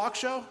listen to a talk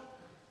show?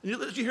 And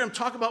you hear them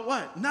talk about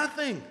what?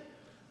 Nothing.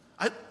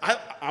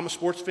 I'm a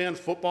sports fan,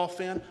 football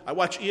fan. I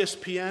watch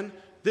ESPN.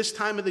 This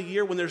time of the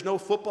year when there's no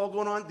football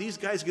going on, these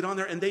guys get on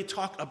there and they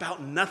talk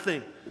about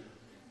nothing.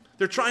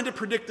 They're trying to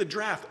predict the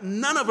draft.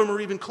 None of them are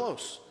even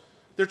close.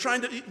 They're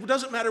trying to, it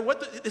doesn't matter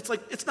what, it's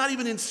like, it's not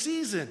even in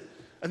season.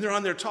 And they're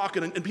on there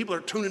talking and people are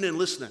tuning in,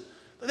 listening.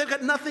 They've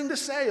got nothing to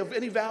say of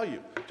any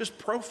value. Just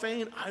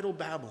profane, idle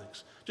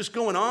babblings. Just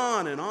going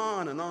on and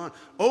on and on.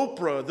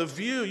 Oprah, The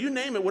View, you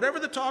name it, whatever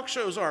the talk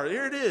shows are,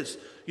 here it is.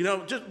 You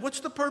know, just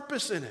what's the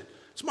purpose in it?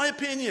 It's my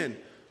opinion.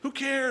 Who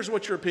cares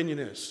what your opinion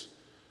is?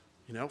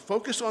 You know,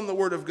 focus on the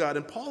word of God.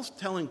 And Paul's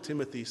telling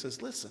Timothy, he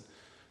says, listen,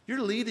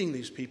 you're leading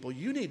these people.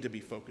 You need to be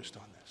focused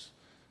on this.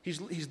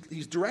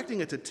 He's directing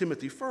it to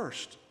Timothy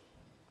first.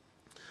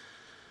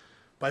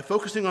 By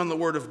focusing on the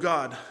word of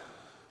God,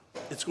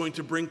 it's going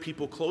to bring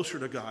people closer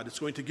to God. It's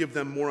going to give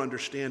them more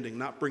understanding,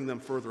 not bring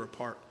them further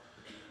apart.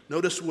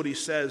 Notice what he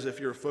says if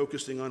you're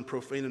focusing on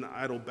profane and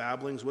idle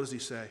babblings. What does he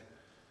say?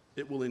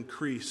 It will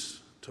increase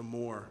to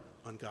more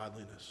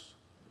ungodliness.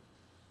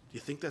 Do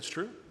you think that's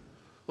true?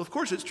 Well, of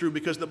course it's true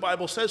because the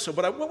Bible says so.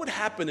 But what would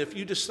happen if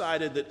you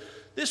decided that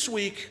this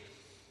week,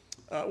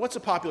 what's a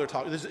popular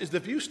talk? Is The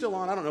View still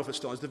on? I don't know if it's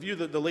still on. Is The View,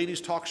 the ladies'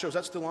 talk show, is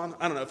that still on?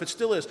 I don't know if it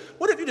still is.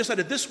 What if you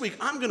decided this week,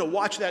 I'm going to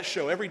watch that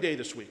show every day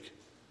this week?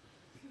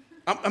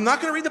 I'm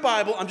not going to read the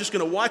Bible. I'm just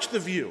going to watch The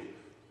View.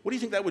 What do you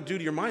think that would do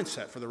to your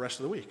mindset for the rest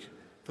of the week,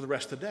 for the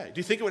rest of the day? Do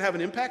you think it would have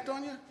an impact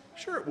on you?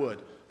 Sure it would.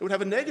 It would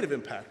have a negative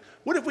impact.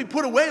 What if we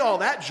put away all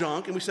that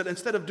junk and we said,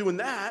 instead of doing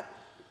that,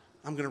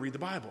 I'm going to read the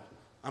Bible.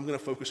 I'm going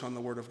to focus on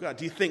the Word of God.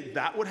 Do you think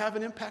that would have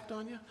an impact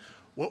on you?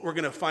 What we're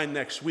going to find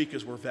next week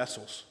is we're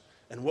vessels.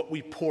 And what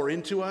we pour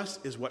into us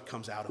is what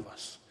comes out of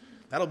us.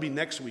 That'll be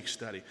next week's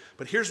study.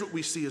 But here's what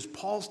we see is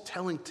Paul's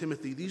telling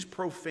Timothy, these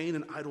profane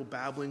and idle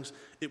babblings,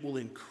 it will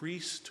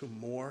increase to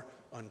more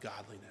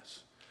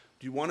ungodliness.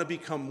 Do you want to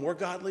become more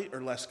godly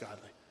or less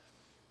godly?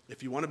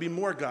 If you want to be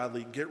more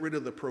godly, get rid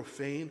of the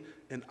profane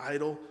and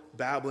idle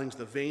babblings,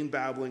 the vain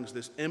babblings,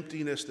 this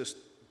emptiness, this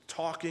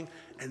talking.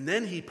 And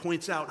then he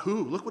points out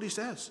who? Look what he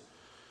says.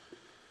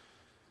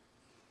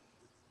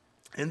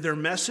 And their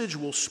message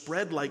will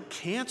spread like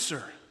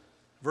cancer.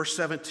 Verse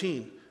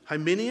 17,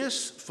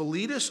 Hymenaeus,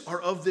 Philetus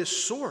are of this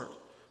sort,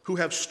 who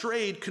have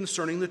strayed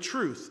concerning the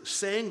truth,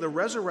 saying the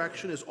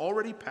resurrection is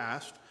already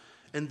past,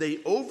 and they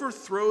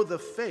overthrow the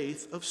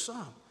faith of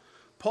some.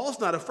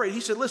 Paul's not afraid.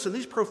 He said, listen,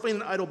 these profane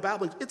and idle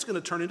babblings, it's going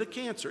to turn into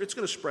cancer. It's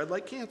going to spread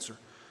like cancer.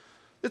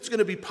 It's going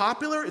to be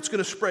popular. It's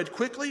going to spread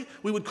quickly.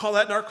 We would call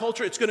that in our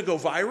culture, it's going to go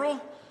viral.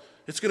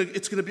 It's going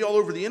to be all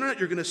over the internet.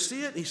 You're going to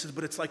see it. And he says,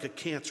 but it's like a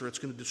cancer. It's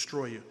going to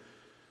destroy you.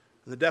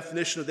 And the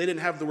definition of, they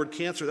didn't have the word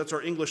cancer. That's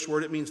our English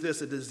word. It means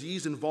this, a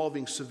disease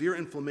involving severe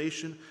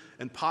inflammation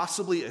and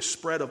possibly a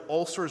spread of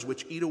ulcers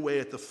which eat away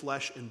at the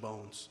flesh and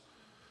bones.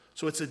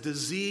 So it's a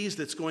disease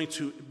that's going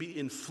to be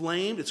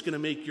inflamed. It's going to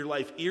make your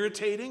life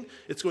irritating.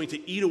 It's going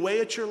to eat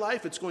away at your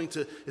life. It's going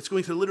to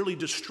literally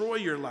destroy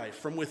your life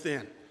from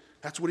within.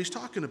 That's what he's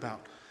talking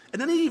about. And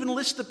then he even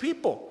lists the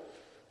people.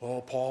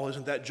 Oh, Paul,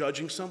 isn't that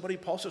judging somebody?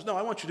 Paul says, no,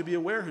 I want you to be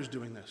aware who's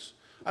doing this.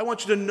 I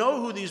want you to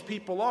know who these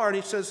people are. And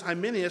he says,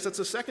 Hymenaeus, that's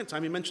the second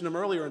time. He mentioned him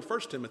earlier in 1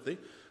 Timothy.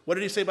 What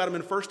did he say about him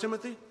in 1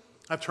 Timothy?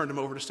 I've turned him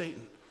over to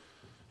Satan.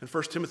 In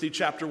 1 Timothy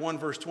chapter 1,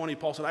 verse 20,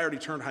 Paul said, I already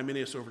turned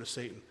Hymenaeus over to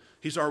Satan.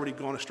 He's already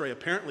gone astray.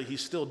 Apparently,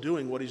 he's still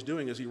doing what he's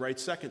doing as he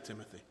writes 2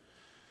 Timothy.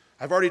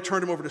 I've already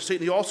turned him over to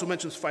Satan. He also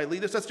mentions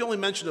Philetus. That's the only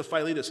mention of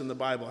Philetus in the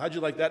Bible. How'd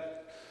you like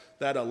that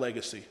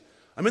legacy?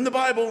 I'm in the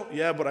Bible.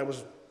 Yeah, but I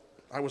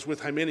was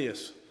with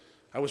Hymenaeus.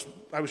 I was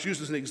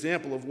used as an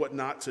example of what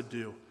not to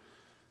do.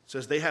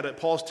 It says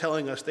Paul's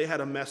telling us they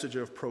had a message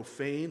of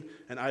profane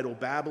and idle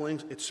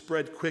babblings. It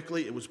spread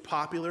quickly. It was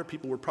popular.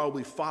 People were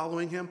probably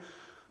following him.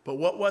 But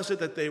what was it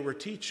that they were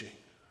teaching?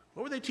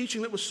 What were they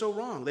teaching that was so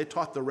wrong? They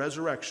taught the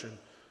resurrection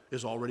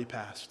is already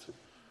past.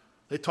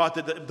 They taught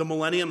that the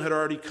millennium had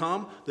already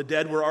come. The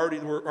dead were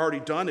already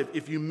done.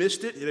 If you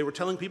missed it, they were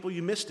telling people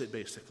you missed it,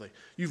 basically.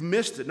 You've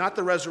missed it. Not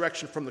the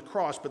resurrection from the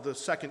cross, but the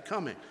second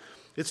coming.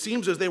 It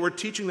seems as they were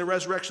teaching the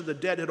resurrection of the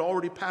dead had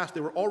already passed.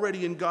 They were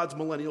already in God's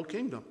millennial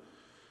kingdom.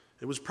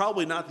 It was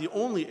probably not the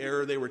only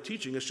error they were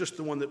teaching. It's just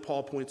the one that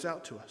Paul points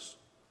out to us.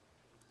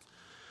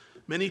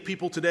 Many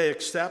people today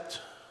accept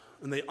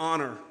and they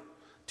honor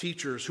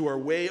teachers who are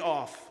way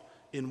off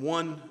in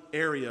one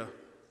area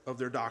of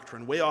their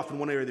doctrine, way off in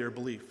one area of their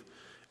belief.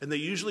 And they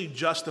usually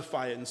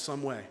justify it in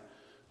some way.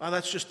 Oh,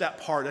 that's just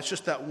that part. That's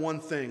just that one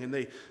thing.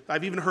 And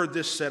I've even heard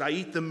this said, I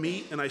eat the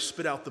meat and I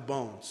spit out the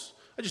bones.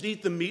 I just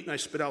eat the meat and I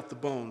spit out the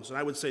bones. And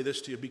I would say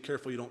this to you, be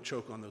careful you don't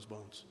choke on those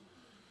bones.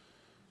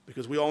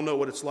 Because we all know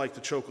what it's like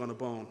to choke on a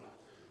bone.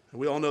 And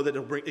we all know that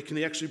it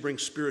can actually bring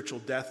spiritual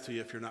death to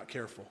you if you're not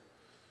careful.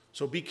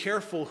 So be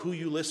careful who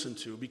you listen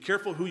to. Be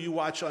careful who you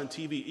watch on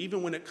TV,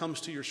 even when it comes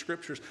to your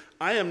scriptures.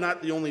 I am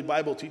not the only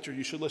Bible teacher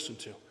you should listen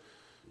to.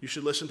 You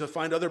should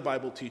find other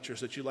Bible teachers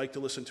that you like to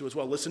listen to as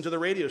well. Listen to the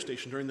radio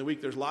station during the week.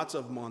 There's lots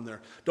of them on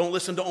there. Don't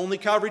listen to only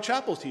Calvary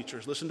Chapel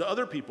teachers. Listen to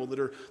other people that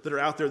are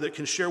out there that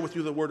can share with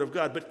you the Word of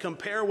God. But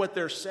compare what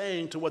they're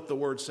saying to what the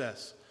Word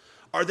says.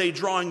 Are they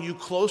drawing you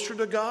closer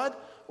to God,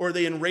 or are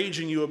they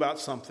enraging you about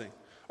something?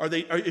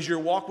 Is your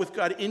walk with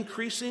God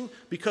increasing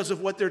because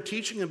of what they're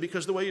teaching and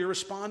because of the way you're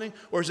responding?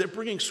 Or is it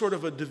bringing sort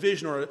of a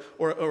division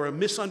or a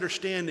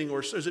misunderstanding, or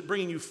is it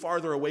bringing you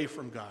farther away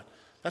from God?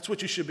 That's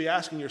what you should be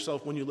asking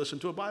yourself when you listen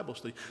to a Bible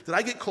study. Did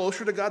I get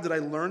closer to God? Did I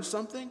learn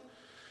something?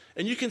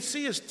 And you can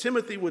see as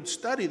Timothy would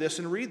study this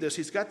and read this,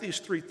 he's got these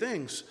three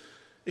things.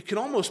 It can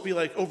almost be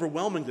like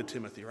overwhelming to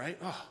Timothy, right?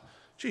 Oh,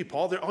 gee,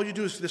 Paul, all you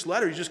do is this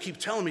letter, you just keep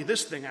telling me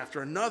this thing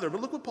after another.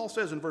 But look what Paul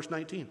says in verse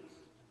 19.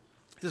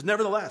 He says,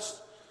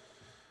 nevertheless,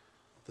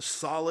 the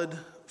solid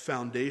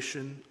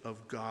foundation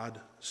of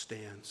God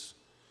stands.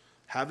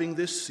 Having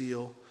this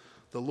seal,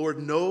 the Lord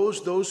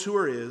knows those who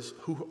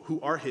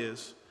are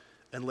his,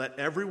 and let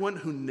everyone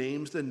who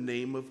names the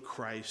name of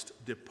Christ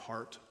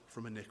depart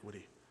from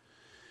iniquity.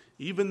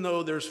 Even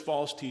though there's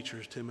false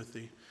teachers,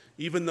 Timothy,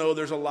 even though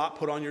there's a lot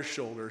put on your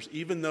shoulders,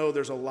 even though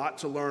there's a lot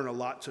to learn, a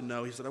lot to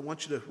know, he said, I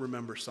want you to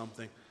remember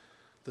something.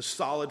 The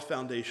solid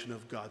foundation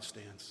of God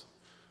stands.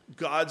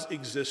 God's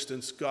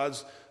existence,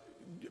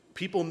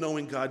 people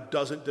knowing God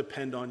doesn't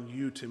depend on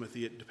you,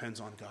 Timothy. It depends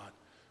on God.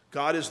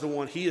 God is the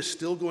one. He is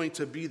still going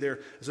to be there.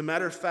 As a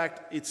matter of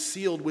fact, it's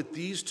sealed with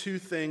these two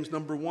things.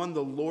 Number one,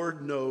 the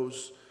Lord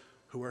knows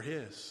who are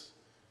his.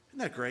 Isn't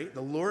that great?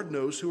 The Lord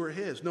knows who are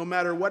his. No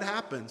matter what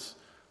happens,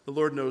 the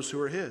Lord knows who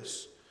are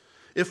his.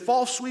 If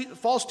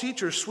false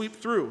teachers sweep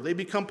through, they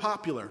become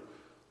popular,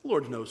 the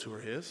Lord knows who are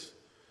his.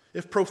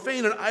 If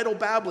profane and idle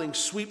babbling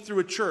sweep through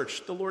a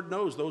church, the Lord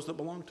knows those that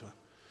belong to him.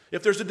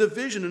 If there's a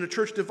division in a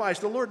church device,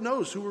 the Lord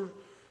knows who are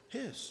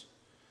his.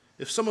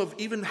 If some have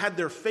even had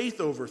their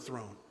faith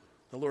overthrown,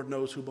 the Lord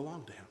knows who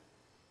belong to him.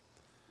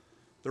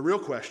 The real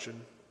question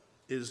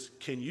is,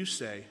 can you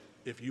say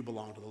if you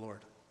belong to the Lord?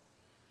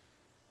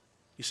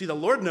 You see, the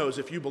Lord knows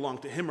if you belong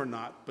to him or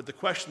not, but the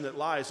question that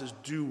lies is,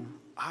 do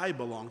I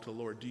belong to the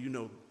Lord? Do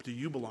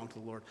you belong to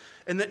the Lord?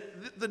 And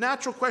the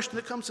natural question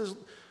that comes is,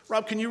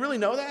 Rob, can you really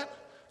know that?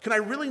 Can I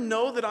really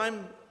know that I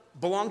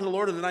belong to the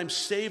Lord and that I'm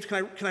saved?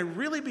 Can I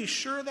really be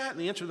sure of that? And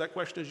the answer to that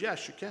question is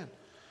yes, you can.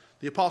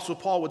 The Apostle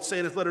Paul would say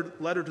in his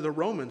letter to the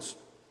Romans,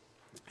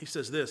 he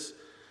says this,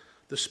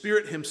 the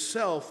Spirit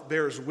himself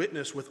bears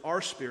witness with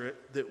our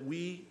spirit that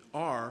we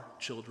are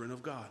children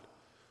of God.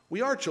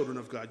 We are children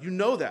of God. You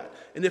know that.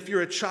 And if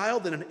you're a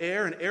child, then an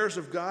heir and heirs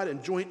of God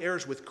and joint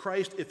heirs with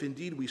Christ, if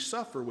indeed we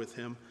suffer with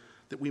him,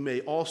 that we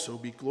may also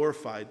be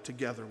glorified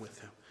together with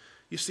him.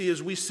 You see,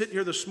 as we sit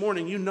here this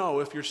morning, you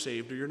know if you're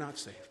saved or you're not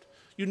saved.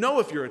 You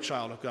know if you're a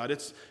child of God.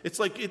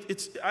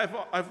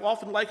 I've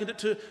often likened it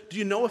to, do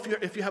you know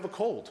if you have a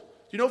cold?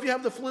 Do you know if you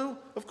have the flu?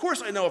 Of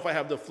course I know if I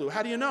have the flu.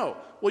 How do you know?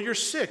 Well, you're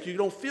sick. You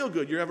don't feel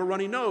good. You have a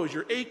runny nose.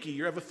 You're achy.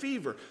 You have a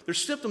fever.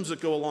 There's symptoms that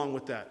go along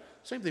with that.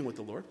 Same thing with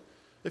the Lord.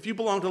 If you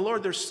belong to the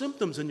Lord, there's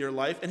symptoms in your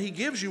life, and he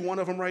gives you one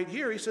of them right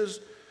here. He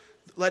says,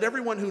 let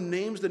everyone who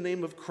names the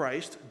name of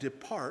Christ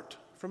depart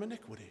from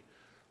iniquity.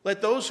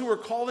 Let those who are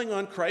calling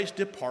on Christ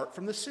depart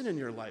from the sin in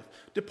your life.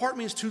 Depart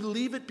means to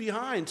leave it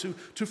behind,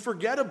 to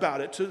forget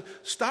about it, to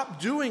stop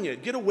doing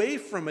it, get away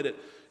from it.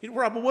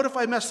 Rob, but what if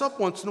I mess up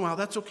once in a while?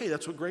 That's okay.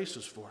 That's what grace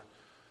is for.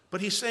 But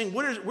he's saying,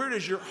 where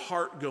does your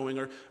heart going?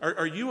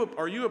 Are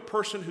you a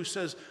person who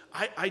says,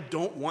 I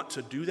don't want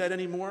to do that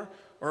anymore?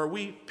 Or are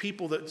we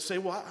people that say,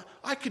 well,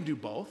 I can do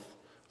both.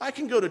 I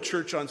can go to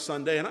church on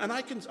Sunday, and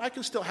I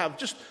can still have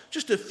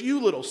just a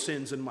few little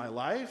sins in my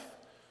life.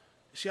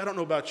 See, I don't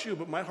know about you,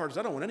 but my heart is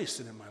I don't want any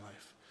sin in my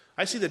life.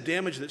 I see the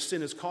damage that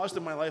sin has caused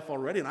in my life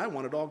already, and I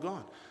want it all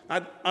gone.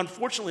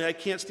 Unfortunately, I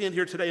can't stand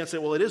here today and say,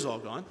 well, it is all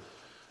gone.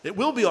 It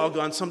will be all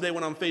gone someday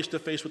when I'm face to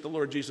face with the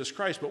Lord Jesus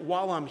Christ. But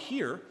while I'm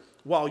here,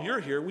 while you're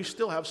here, we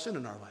still have sin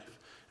in our life.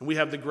 And we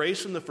have the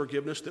grace and the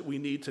forgiveness that we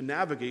need to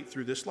navigate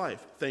through this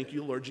life. Thank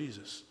you, Lord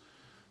Jesus.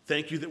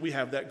 Thank you that we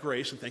have that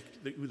grace, and thank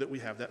you that we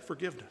have that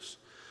forgiveness.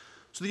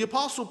 So the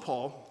Apostle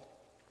Paul,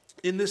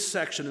 in this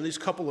section, in these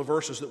couple of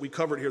verses that we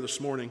covered here this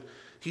morning,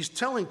 he's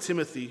telling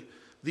Timothy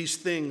these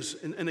things.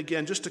 And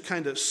again, just to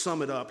kind of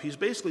sum it up, he's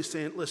basically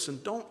saying, listen,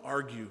 don't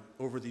argue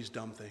over these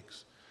dumb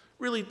things.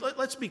 Really,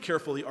 let's be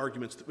careful of the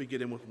arguments that we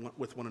get in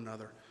with one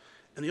another.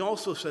 And he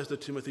also says to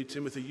Timothy,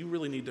 Timothy, you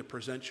really need to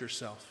present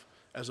yourself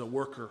as a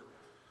worker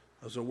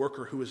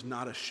who is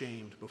not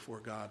ashamed before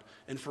God.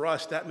 And for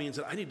us, that means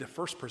that I need to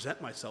first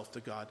present myself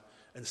to God.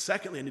 And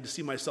secondly, I need to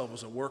see myself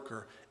as a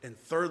worker. And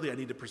thirdly, I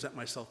need to present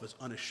myself as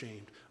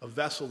unashamed, a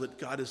vessel that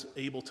God is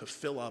able to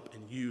fill up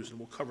and use. And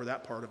we'll cover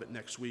that part of it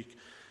next week.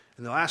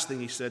 And the last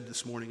thing he said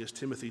this morning is,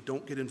 Timothy,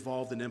 don't get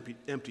involved in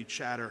empty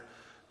chatter,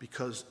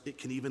 because it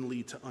can even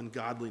lead to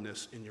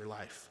ungodliness in your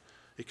life.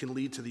 It can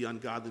lead to the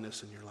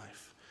ungodliness in your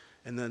life.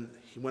 And then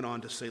he went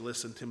on to say,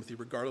 listen, Timothy,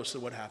 regardless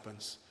of what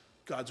happens,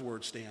 God's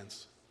word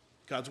stands.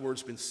 God's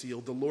word's been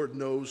sealed. The Lord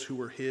knows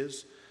who are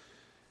his.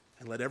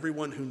 And let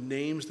everyone who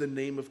names the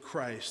name of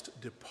Christ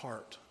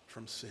depart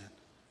from sin.